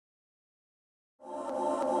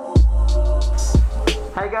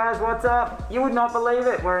Hey guys, what's up? You would not believe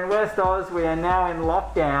it, we're in West Oz, we are now in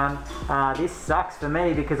lockdown. This sucks for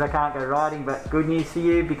me because I can't go riding, but good news for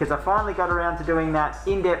you because I finally got around to doing that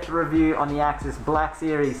in-depth review on the Axis Black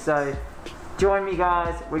Series. So join me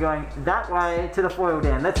guys, we're going that way to the foil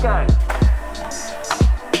den. Let's go!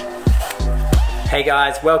 Hey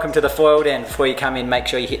guys, welcome to the foil den. Before you come in, make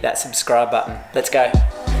sure you hit that subscribe button. Let's go.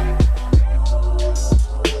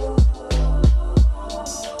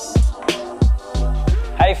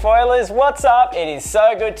 Hey foilers, what's up? It is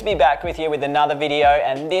so good to be back with you with another video,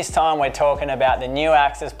 and this time we're talking about the new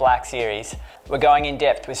Axis Black Series. We're going in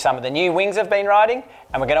depth with some of the new wings I've been riding,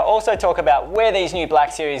 and we're going to also talk about where these new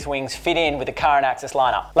Black Series wings fit in with the current Axis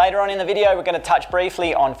lineup. Later on in the video, we're going to touch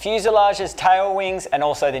briefly on fuselages, tail wings, and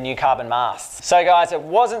also the new carbon masts. So guys, it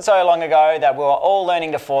wasn't so long ago that we were all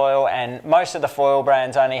learning to foil, and most of the foil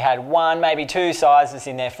brands only had one, maybe two sizes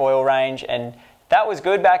in their foil range, and that was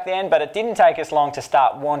good back then, but it didn't take us long to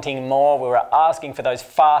start wanting more. We were asking for those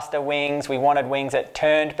faster wings. We wanted wings that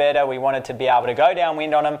turned better. We wanted to be able to go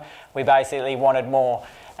downwind on them. We basically wanted more.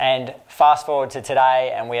 And fast forward to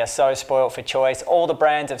today, and we are so spoiled for choice. All the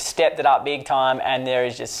brands have stepped it up big time, and there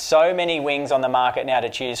is just so many wings on the market now to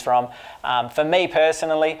choose from. For me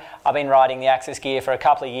personally, I've been riding the Axis gear for a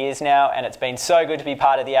couple of years now, and it's been so good to be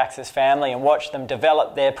part of the Axis family and watch them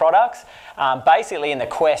develop their products, basically in the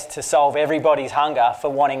quest to solve everybody's hunger for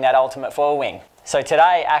wanting that ultimate foil wing. So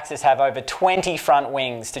today, Axis have over 20 front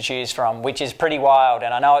wings to choose from, which is pretty wild,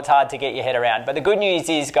 and I know it's hard to get your head around. But the good news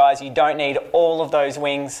is, guys, you don't need all of those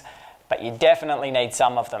wings, but you definitely need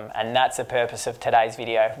some of them, and that's the purpose of today's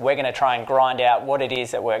video. We're going to try and grind out what it is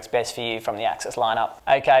that works best for you from the Axis lineup.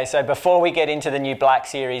 Okay, so before we get into the new Black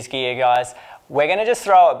Series gear, guys, we're going to just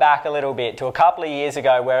throw it back a little bit to a couple of years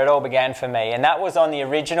ago where it all began for me, and that was on the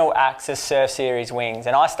original Axis Surf Series wings.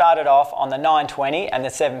 And I started off on the 920 and the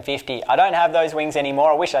 750. I don't have those wings anymore.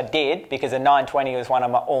 I wish I did, because the 920 was one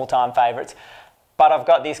of my all-time favorites. But I've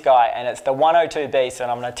got this guy, and it's the 102 Beast, and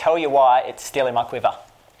I'm going to tell you why it's still in my quiver.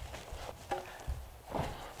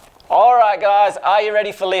 Alright guys, are you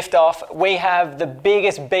ready for liftoff? We have the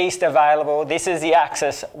biggest beast available. This is the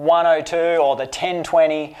Axis 102 or the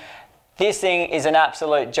 1020. This thing is an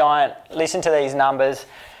absolute giant. Listen to these numbers.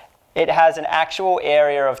 It has an actual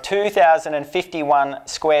area of 2,051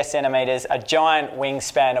 square centimeters, a giant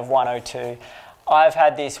wingspan of 102. I've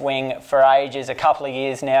had this wing for ages, a couple of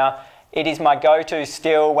years now. It is my go-to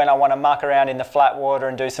still when I want to muck around in the flat water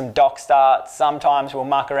and do some dock starts. Sometimes we'll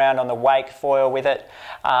muck around on the wake foil with it.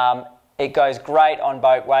 It goes great on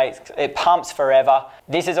boat wakes. It pumps forever.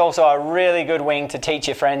 This is also a really good wing to teach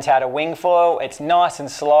your friends how to wing foil. It's nice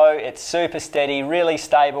and slow. It's super steady, really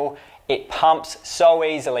stable. It pumps so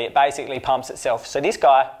easily. It basically pumps itself. So this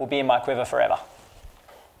guy will be in my quiver forever.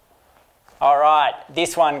 All right,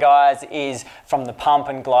 this one, guys, is from the Pump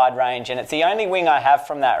and Glide range, and it's the only wing I have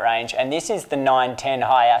from that range, and this is the 910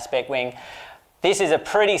 high aspect wing. This is a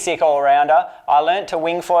pretty sick all-rounder. I learnt to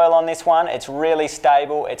wing foil on this one. It's really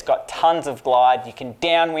stable. It's got tons of glide. You can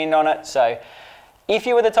downwind on it. So if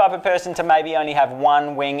you were the type of person to maybe only have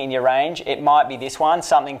one wing in your range, it might be this one,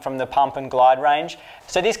 something from the Pump and Glide range.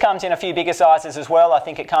 So this comes in a few bigger sizes as well. I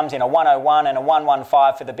think it comes in a 101 and a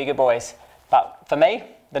 115 for the bigger boys. But for me,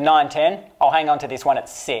 the 910, I'll hang on to this one.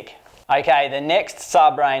 It's sick. Okay, the next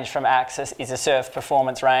sub-range from Axis is a Surf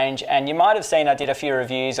Performance range, and you might have seen I did a few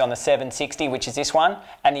reviews on the 760, which is this one,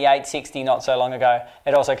 and the 860 not so long ago.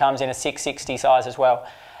 It also comes in a 660 size as well.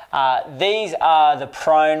 These are the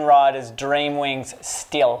prone riders' dream wings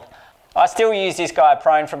still. I still use this guy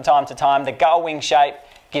prone from time to time. The gull wing shape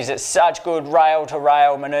gives it such good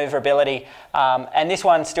rail-to-rail manoeuvrability, and this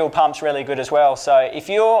one still pumps really good as well. So if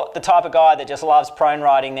you're the type of guy that just loves prone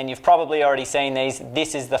riding, then you've probably already seen these.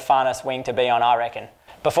 This is the funnest wing to be on, I reckon.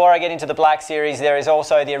 Before I get into the Black Series, there is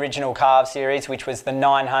also the original Carve series, which was the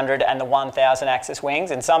 900 and the 1000 Axis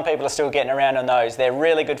wings, and some people are still getting around on those. They're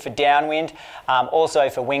really good for downwind, also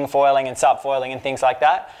for wing foiling and subfoiling and things like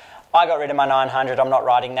that. I got rid of my 900, I'm not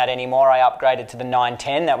riding that anymore. I upgraded to the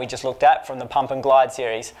 910 that we just looked at from the Pump and Glide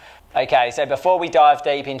series. Okay, so before we dive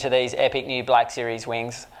deep into these epic new Black Series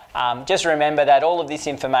wings, just remember that all of this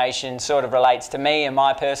information sort of relates to me and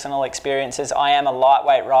my personal experiences. I am a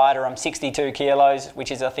lightweight rider. I'm 62 kilos, which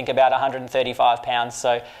is I think about 135 pounds.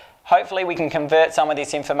 So hopefully we can convert some of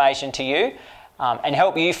this information to you and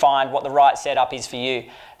help you find what the right setup is for you.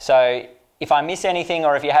 So if I miss anything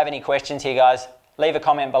or if you have any questions here, guys, leave a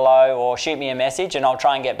comment below or shoot me a message and I'll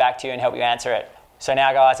try and get back to you and help you answer it. So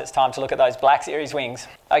now guys, it's time to look at those Black Series wings.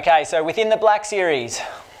 Okay, so within the Black Series,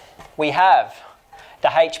 we have the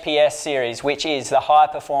HPS series, which is the high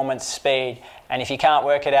performance speed. And if you can't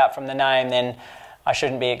work it out from the name, then I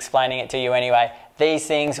shouldn't be explaining it to you anyway. These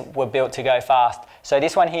things were built to go fast. So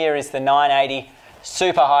this one here is the 980,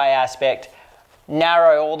 super high aspect,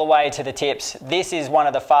 narrow all the way to the tips. This is one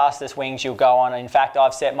of the fastest wings you'll go on. In fact,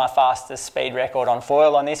 I've set my fastest speed record on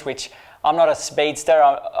foil on this, which I'm not a speedster.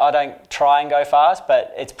 I don't try and go fast,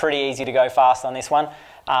 but it's pretty easy to go fast on this one.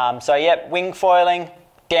 So yeah, wing foiling,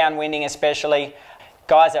 downwinding especially.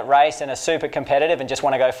 Guys that race and are super competitive and just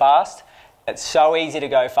want to go fast, it's so easy to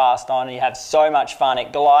go fast on, and you have so much fun.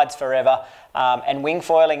 It glides forever. And wing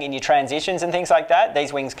foiling in your transitions and things like that,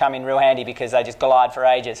 these wings come in real handy because they just glide for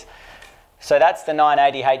ages. So that's the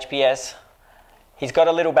 980 HPS. He's got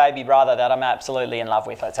a little baby brother that I'm absolutely in love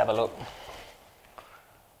with. Let's have a look.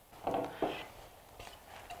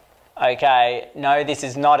 Okay, no, this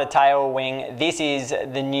is not a tail wing. This is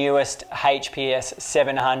the newest HPS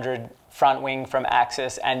 700 front wing from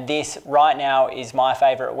Axis, and this right now is my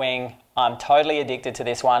favorite wing. I'm totally addicted to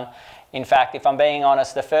this one. In fact, if I'm being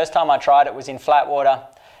honest, the first time I tried it was in flat water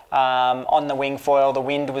on the wing foil. The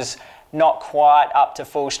wind was not quite up to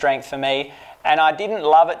full strength for me, and I didn't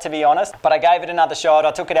love it, to be honest, but I gave it another shot.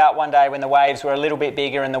 I took it out one day when the waves were a little bit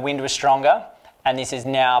bigger and the wind was stronger, and this is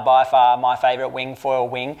now by far my favorite wing foil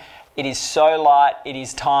wing. It is so light, it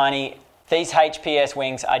is tiny. These HPS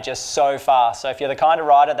wings are just so fast. So if you're the kind of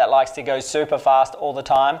rider that likes to go super fast all the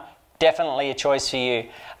time, definitely a choice for you.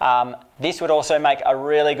 This would also make a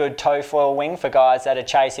really good tow foil wing for guys that are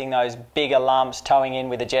chasing those bigger lumps, towing in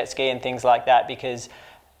with a jet ski and things like that, because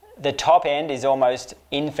the top end is almost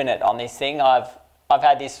infinite on this thing. I've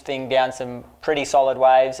had this thing down some pretty solid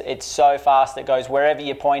waves. It's so fast, it goes wherever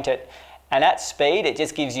you point it. And at speed, it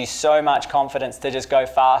just gives you so much confidence to just go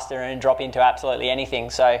faster and drop into absolutely anything.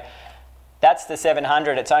 So that's the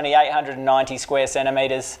 700. It's only 890 square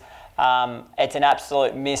centimeters. It's an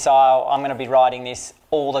absolute missile. I'm going to be riding this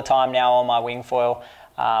all the time now on my wing foil.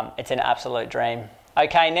 It's an absolute dream.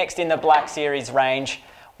 Okay, next in the Black Series range,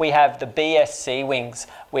 we have the BSC wings,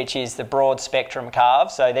 which is the broad spectrum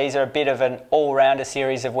carve. So these are a bit of an all-rounder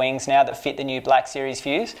series of wings now that fit the new Black Series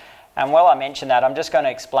fuse. And while I mention that, I'm just going to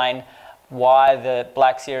explain why the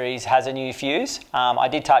Black Series has a new fuse. I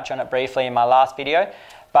did touch on it briefly in my last video,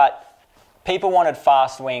 but people wanted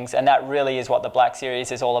fast wings, and that really is what the Black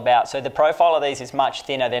Series is all about. So the profile of these is much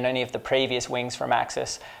thinner than any of the previous wings from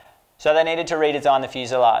Axis. So they needed to redesign the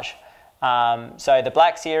fuselage. So the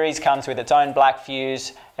Black Series comes with its own black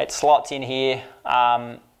fuse. It slots in here,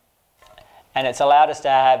 and it's allowed us to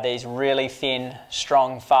have these really thin,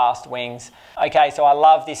 strong, fast wings. Okay, so I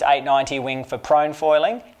love this 890 wing for prone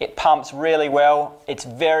foiling. It pumps really well. It's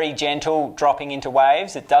very gentle dropping into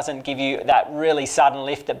waves. It doesn't give you that really sudden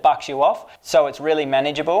lift that bucks you off. So it's really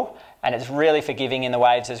manageable, and it's really forgiving in the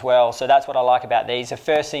waves as well. So that's what I like about these. The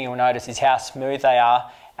first thing you'll notice is how smooth they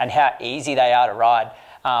are and how easy they are to ride.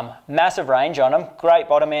 Massive range on them, great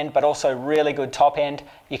bottom end, but also really good top end.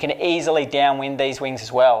 You can easily downwind these wings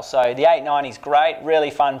as well. So the 890 is great,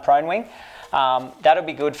 really fun prone wing. That'll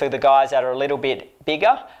be good for the guys that are a little bit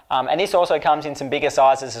bigger. And this also comes in some bigger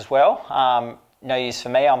sizes as well. No use for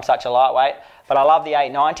me, I'm such a lightweight. But I love the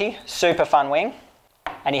 890, super fun wing.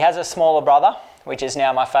 And he has a smaller brother, which is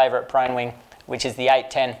now my favourite prone wing, which is the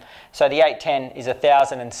 810. So the 810 is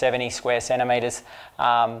 1,070 square centimetres.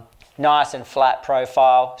 Nice and flat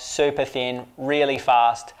profile, super thin, really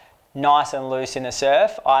fast, nice and loose in the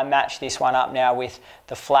surf. I match this one up now with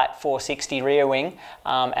the flat 460 rear wing,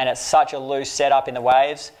 and it's such a loose setup in the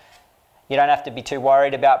waves. You don't have to be too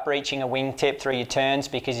worried about breaching a wingtip through your turns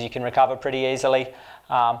because you can recover pretty easily.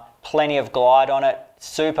 Plenty of glide on it,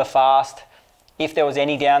 super fast. If there was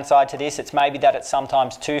any downside to this, it's maybe that it's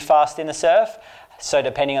sometimes too fast in the surf. So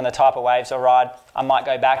depending on the type of waves I ride, I might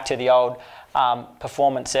go back to the old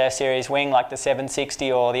performance surf series wing like the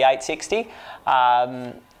 760 or the 860.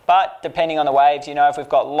 But depending on the waves, you know, if we've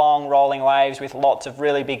got long rolling waves with lots of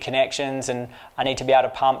really big connections and I need to be able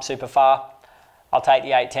to pump super far, I'll take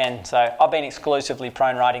the 810. So I've been exclusively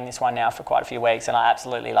prone riding this one now for quite a few weeks, and I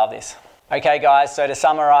absolutely love this. Okay guys, so to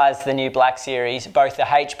summarise the new Black Series, both the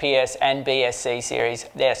HPS and BSC series,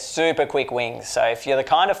 they're super quick wings. So if you're the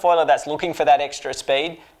kind of foiler that's looking for that extra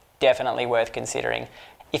speed, definitely worth considering.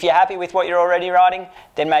 If you're happy with what you're already riding,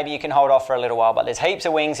 then maybe you can hold off for a little while, but there's heaps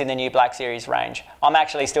of wings in the new Black Series range. I'm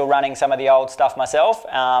actually still running some of the old stuff myself,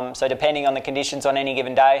 so depending on the conditions on any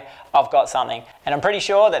given day, I've got something. And I'm pretty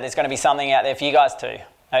sure that there's going to be something out there for you guys too.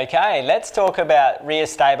 Okay, let's talk about rear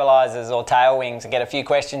stabilizers or tail wings and get a few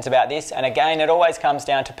questions about this. And again, it always comes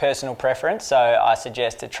down to personal preference, so I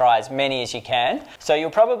suggest to try as many as you can. So you'll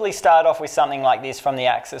probably start off with something like this from the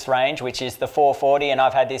Axis range, which is the 440, and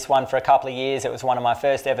I've had this one for a couple of years. It was one of my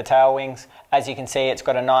first ever tail wings. As you can see, it's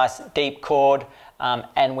got a nice deep chord.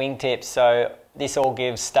 and wingtips. So this all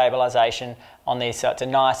gives stabilisation on this. So it's a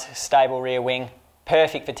nice stable rear wing,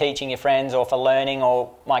 perfect for teaching your friends or for learning,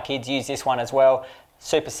 or my kids use this one as well.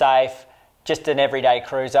 Super safe, just an everyday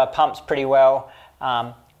cruiser, pumps pretty well.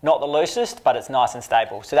 Not the loosest, but it's nice and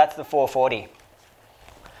stable. So that's the 440.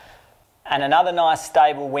 And another nice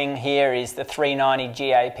stable wing here is the 390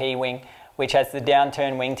 GAP wing, which has the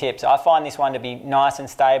downturn wingtips. I find this one to be nice and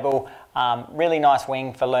stable. Really nice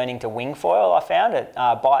wing for learning to wing foil, I found. It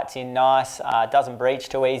bites in nice, doesn't breach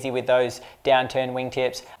too easy with those downturn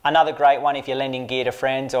wingtips. Another great one if you're lending gear to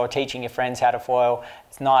friends or teaching your friends how to foil.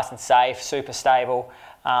 It's nice and safe, super stable.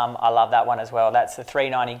 I love that one as well. That's the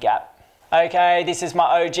 390 gap. Okay, this is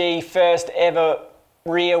my OG first ever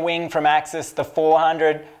rear wing from Axis, the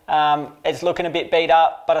 400. It's looking a bit beat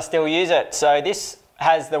up, but I still use it. So this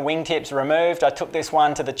has the wingtips removed. I took this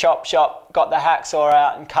one to the chop shop, got the hacksaw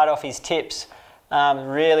out and cut off his tips.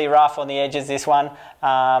 Really rough on the edges, this one,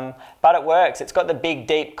 but it works. It's got the big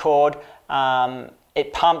deep cord.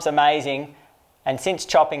 It pumps amazing, and since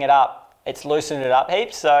chopping it up, it's loosened it up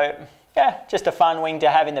heaps. So yeah, just a fun wing to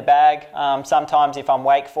have in the bag. Sometimes if I'm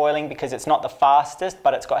wake foiling, because it's not the fastest,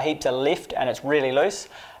 but it's got heaps of lift and it's really loose.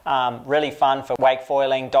 Really fun for wake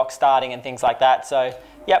foiling, dock starting and things like that. So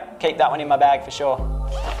yep, keep that one in my bag for sure.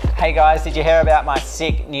 Hey guys, did you hear about my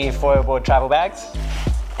sick new foilboard travel bags?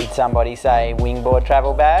 Did somebody say wingboard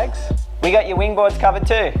travel bags? We got your wingboards covered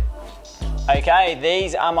too. Okay,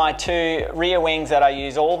 these are my two rear wings that I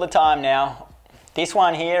use all the time now. This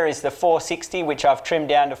one here is the 460, which I've trimmed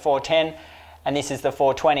down to 410, and this is the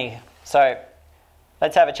 420. So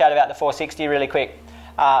let's have a chat about the 460 really quick.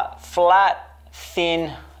 Flat,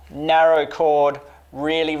 thin, narrow cord,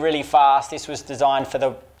 really fast. This was designed for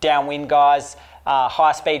the downwind guys,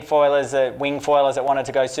 high-speed foilers, wing foilers that wanted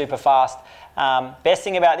to go super fast. Best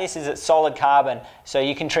thing about this is it's solid carbon, so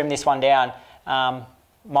you can trim this one down.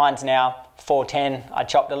 Mine's now 410. I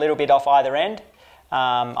chopped a little bit off either end.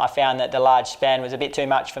 I found that the large span was a bit too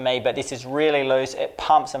much for me, but this is really loose. It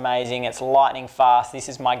pumps amazing. It's lightning fast. This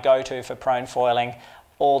is my go-to for prone foiling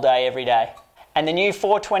all day, every day. And the new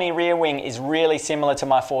 420 rear wing is really similar to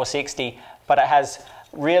my 460, but it has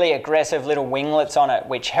really aggressive little winglets on it,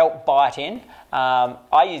 which help bite in.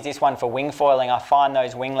 I use this one for wing foiling. I find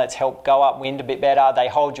those winglets help go upwind a bit better. They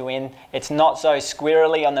hold you in. It's not so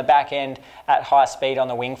squirrely on the back end at high speed on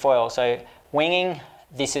the wing foil. So winging,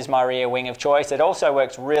 this is my rear wing of choice. It also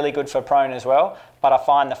works really good for prone as well, but I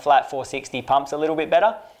find the flat 460 pumps a little bit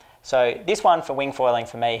better. So this one for wing foiling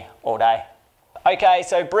for me all day. Okay,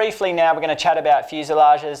 so briefly now we're going to chat about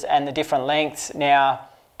fuselages and the different lengths. Now,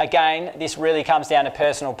 again, this really comes down to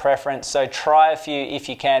personal preference, so try a few if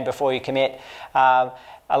you can before you commit. A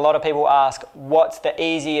lot of people ask, what's the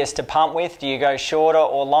easiest to pump with? Do you go shorter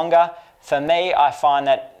or longer? For me, I find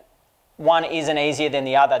that one isn't easier than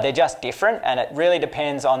the other. They're just different, and it really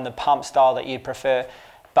depends on the pump style that you prefer.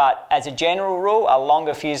 But as a general rule, a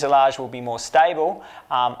longer fuselage will be more stable,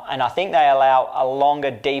 and I think they allow a longer,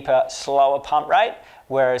 deeper, slower pump rate,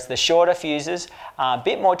 whereas the shorter fuses are a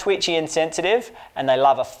bit more twitchy and sensitive, and they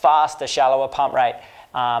love a faster, shallower pump rate.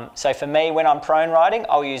 So for me, when I'm prone riding,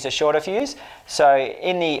 I'll use a shorter fuse. So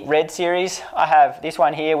in the red series, I have this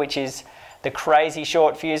one here, which is the crazy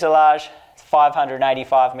short fuselage.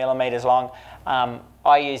 585 millimeters long.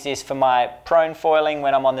 I use this for my prone foiling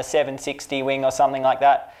when I'm on the 760 wing or something like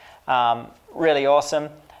that. Really awesome.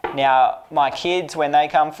 Now, my kids, when they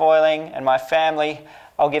come foiling, and my family,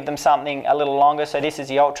 I'll give them something a little longer. So this is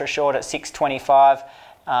the ultra short at 625,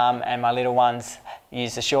 and my little ones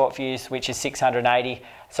use the short fuse, which is 680.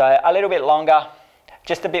 So a little bit longer,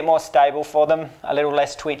 just a bit more stable for them, a little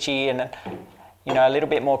less twitchy, and a little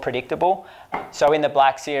bit more predictable. So in the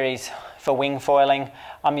black series, for wing foiling,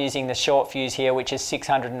 I'm using the short fuse here, which is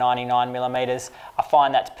 699 millimeters. I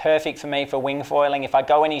find that's perfect for me for wing foiling. If I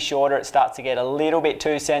go any shorter, it starts to get a little bit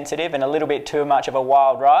too sensitive and a little bit too much of a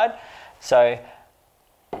wild ride. So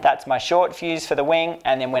that's my short fuse for the wing.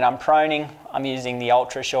 And then when I'm proning, I'm using the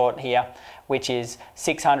ultra short here, which is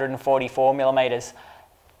 644 millimeters.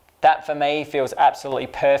 That for me feels absolutely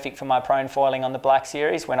perfect for my prone foiling on the black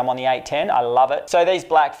series when I'm on the 810. I love it. So these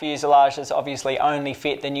black fuselages obviously only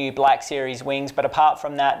fit the new black series wings, but apart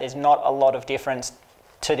from that, there's not a lot of difference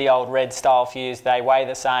to the old red style fuse. They weigh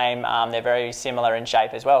the same. They're very similar in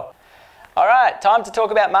shape as well. All right, time to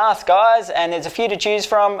talk about masts, guys, and there's a few to choose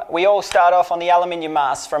from. We all start off on the aluminium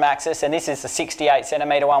masts from Axis, and this is the 68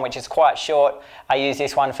 centimetre one, which is quite short. I use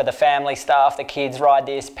this one for the family staff, the kids ride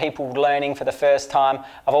this, people learning for the first time.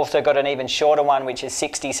 I've also got an even shorter one, which is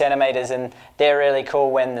 60 centimetres, and they're really cool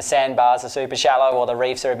when the sandbars are super shallow or the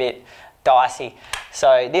reefs are a bit dicey.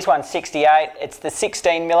 So this one's 68, it's the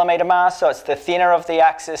 16mm mast, so it's the thinner of the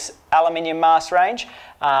Axis aluminium mast range.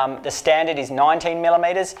 The standard is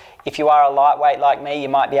 19mm. If you are a lightweight like me, you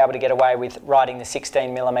might be able to get away with riding the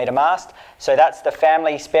 16mm mast. So that's the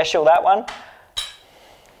family special, that one.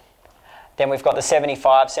 Then we've got the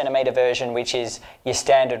 75cm version, which is your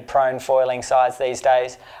standard prone foiling size these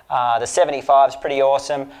days. The 75 is pretty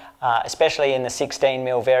awesome, especially in the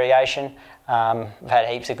 16mm variation. I've had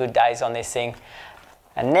heaps of good days on this thing.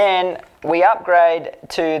 And then we upgrade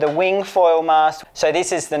to the wing foil mast. So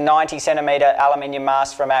this is the 90cm aluminium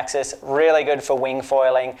mast from Axis, really good for wing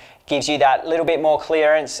foiling. Gives you that little bit more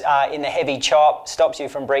clearance in the heavy chop, stops you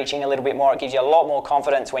from breaching a little bit more. It gives you a lot more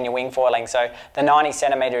confidence when you're wing foiling. So the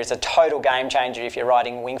 90cm is a total game changer. If you're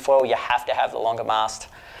riding wing foil, you have to have the longer mast.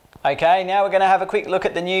 Okay, now we're going to have a quick look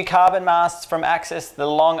at the new carbon masts from Axis, the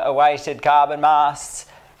long-awaited carbon masts.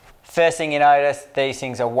 First thing you notice, these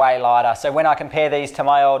things are way lighter. So when I compare these to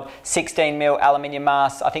my old 16mm aluminium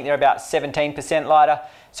masts, I think they're about 17% lighter.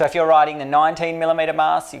 So if you're riding the 19mm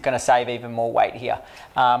masts, you're going to save even more weight here.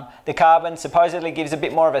 The carbon supposedly gives a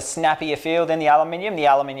bit more of a snappier feel than the aluminium. The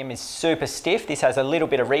aluminium is super stiff. This has a little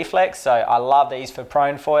bit of reflex, so I love these for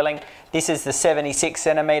prone foiling. This is the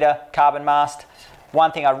 76cm carbon mast.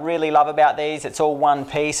 One thing I really love about these, it's all one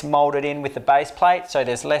piece moulded in with the base plate, so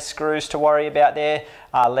there's less screws to worry about there,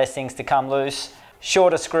 less things to come loose.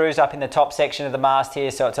 Shorter screws up in the top section of the mast here,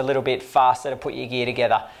 so it's a little bit faster to put your gear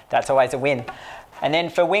together. That's always a win. And then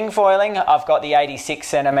for wing foiling, I've got the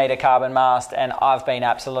 86cm carbon mast, and I've been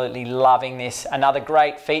absolutely loving this. Another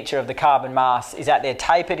great feature of the carbon masts is that they're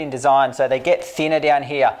tapered in design, so they get thinner down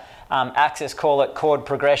here. Axis call it chord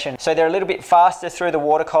progression. So they're a little bit faster through the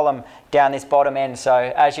water column down this bottom end.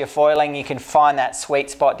 So as you're foiling, you can find that sweet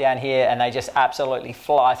spot down here and they just absolutely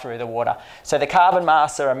fly through the water. So the carbon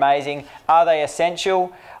masts are amazing. Are they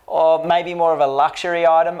essential? Or maybe more of a luxury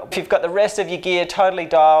item? If you've got the rest of your gear totally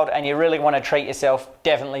dialed and you really want to treat yourself,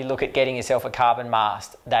 definitely look at getting yourself a carbon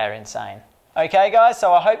mast. They're insane. Okay guys,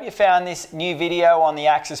 so I hope you found this new video on the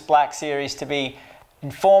Axis Black series to be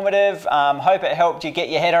informative. Hope it helped you get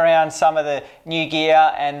your head around some of the new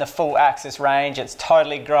gear and the full Axis range. It's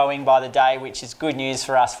totally growing by the day, which is good news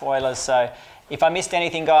for us foilers. So if I missed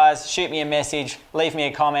anything guys, shoot me a message, leave me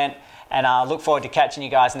a comment, and I look forward to catching you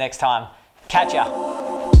guys next time. Catch ya!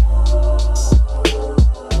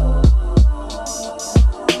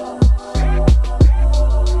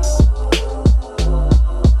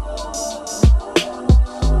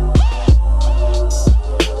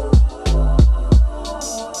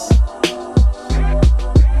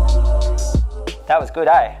 That was good,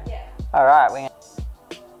 eh? Yeah. All right, we're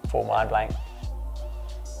full mind blank.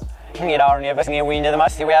 And later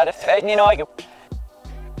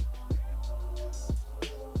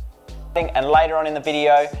on in the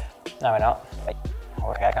video, no we're not.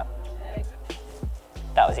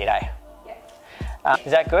 That was it, eh? Yeah.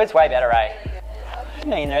 Is that good? It's way better, eh?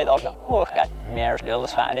 Now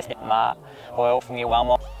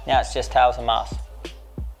it's just tails and masts.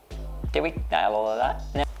 Did we nail all of that?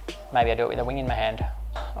 Now, maybe I do it with a wing in my hand.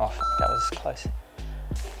 Oh, that was close.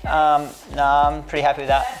 No, I'm pretty happy with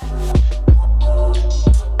that.